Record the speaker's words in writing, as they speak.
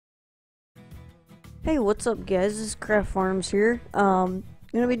Hey, what's up guys? This is Craft Farms here. I'm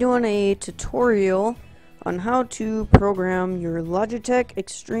going to be doing a tutorial on how to program your Logitech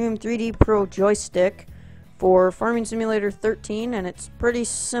Extreme 3D Pro joystick for Farming Simulator 13, and it's pretty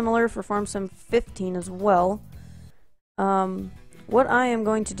similar for Farm Sim 15 as well. What I am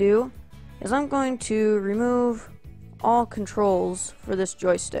going to do is I'm going to remove all controls for this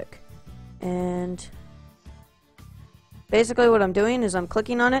joystick, and basically what I'm doing is I'm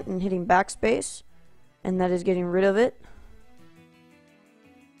clicking on it and hitting backspace, and that is getting rid of it.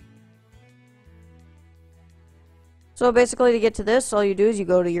 So basically, to get to this, all you do is you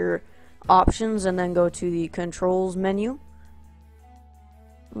go to your options and then go to the controls menu,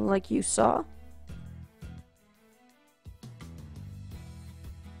 like you saw.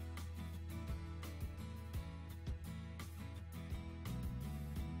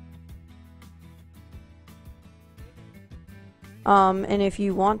 And if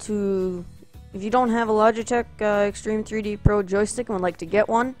you don't have a Logitech Extreme 3D Pro joystick and would like to get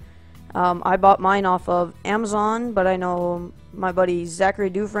one, I bought mine off of Amazon, but I know my buddy Zachary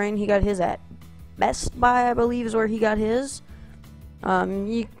Dufresne, he got his at Best Buy, I believe is where he got his.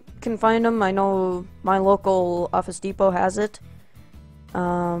 You can find them. I know my local Office Depot has it.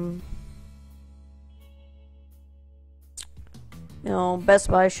 Best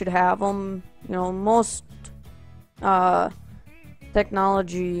Buy should have them. Most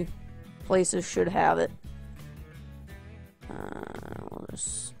technology places should have it. We'll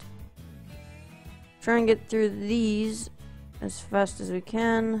just try and get through these as fast as we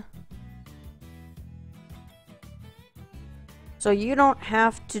can. So you don't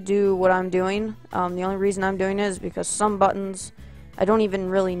have to do what I'm doing. The only reason I'm doing it is because some buttons I don't even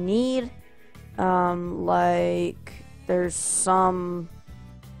really need. Like there's some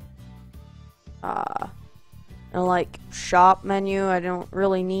like shop menu I don't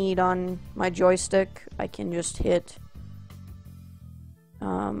really need on my joystick. I can just hit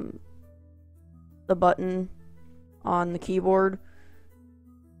the button on the keyboard.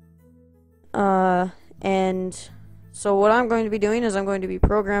 And so what I'm going to be doing is I'm going to be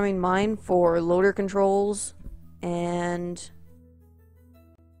programming mine for loader controls and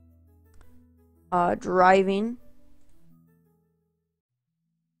driving.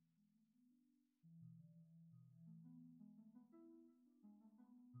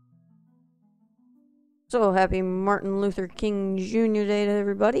 So happy Martin Luther King Jr. Day to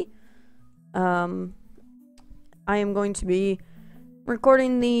everybody. I am going to be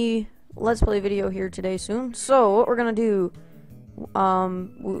recording the Let's Play video here today soon. So what we're gonna do, we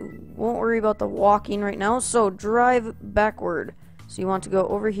won't worry about the walking right now. So drive backward. So you want to go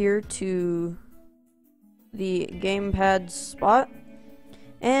over here to the gamepad spot,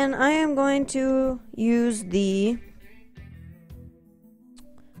 and I am going to use the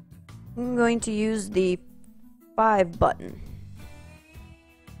 5 button.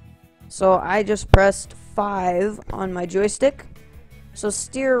 So I just pressed 5 on my joystick. So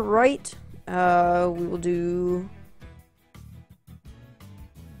steer right, we will do,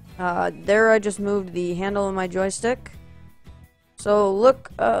 there I just moved the handle of my joystick. So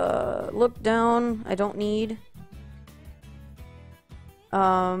look down, I don't need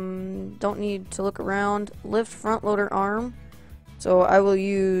to look around. Lift front loader arm. So I will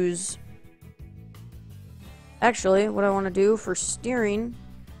use, actually what I want to do for steering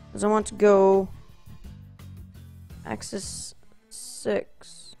is I want to go axis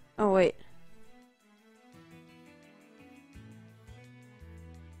 6. Oh wait.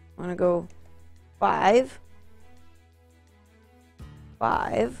 I want to go 5.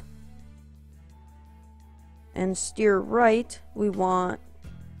 And steer right, we want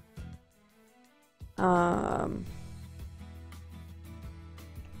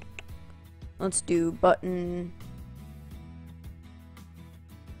let's do button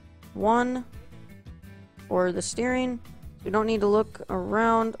 1 for the steering. We don't need to look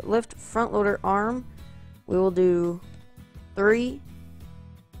around. Lift front loader arm, we will do 3.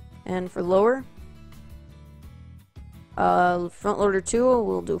 And for lower, front loader 2,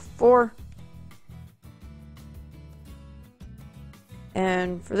 we'll do 4.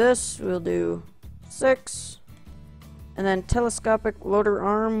 And for this, we'll do 6. And then telescopic loader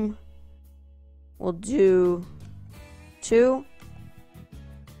arm, we'll do 2.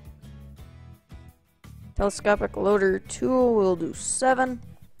 Telescopic loader tool will do 7.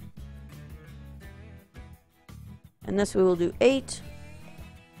 And this we will do 8.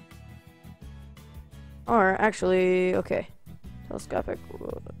 Or actually, okay. Telescopic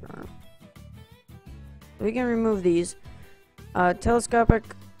loader arm. We can remove these.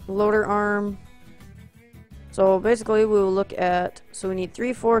 Telescopic loader arm. So basically we will look at, so we need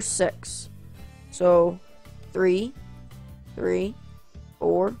 3, 4, 6. So 3, 3,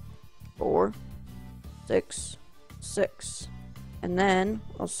 4, 4, 6, 6, and then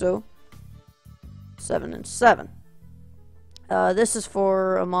also 7 and 7. This is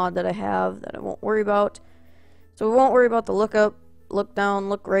for a mod that I have that I won't worry about. So we won't worry about the look up, look down,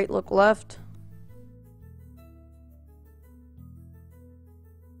 look right, look left.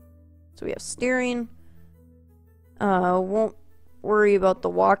 So we have steering. Won't worry about the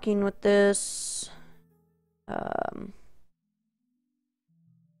walking with this.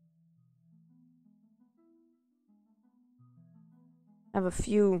 Have a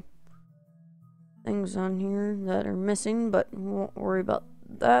few things on here that are missing, but we won't worry about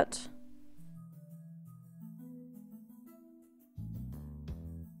that.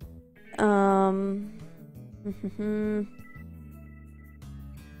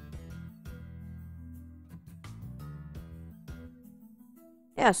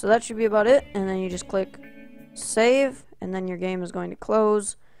 Yeah, so that should be about it, and then you just click save, and then your game is going to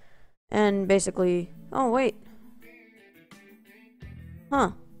close, and basically, oh wait,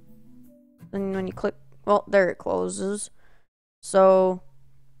 huh, then when you click, well, there it closes. So,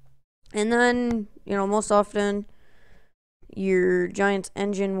 and then, you know, most often your Giant's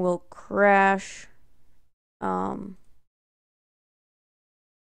engine will crash. Yeah,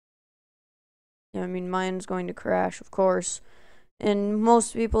 I mean, mine's going to crash, of course, and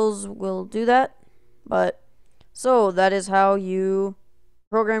most people's will do that. But so that is how you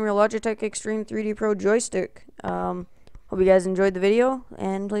program your Logitech Extreme 3D Pro joystick. Hope you guys enjoyed the video,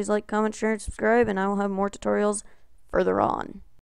 and please like, comment, share, and subscribe, and I will have more tutorials further on.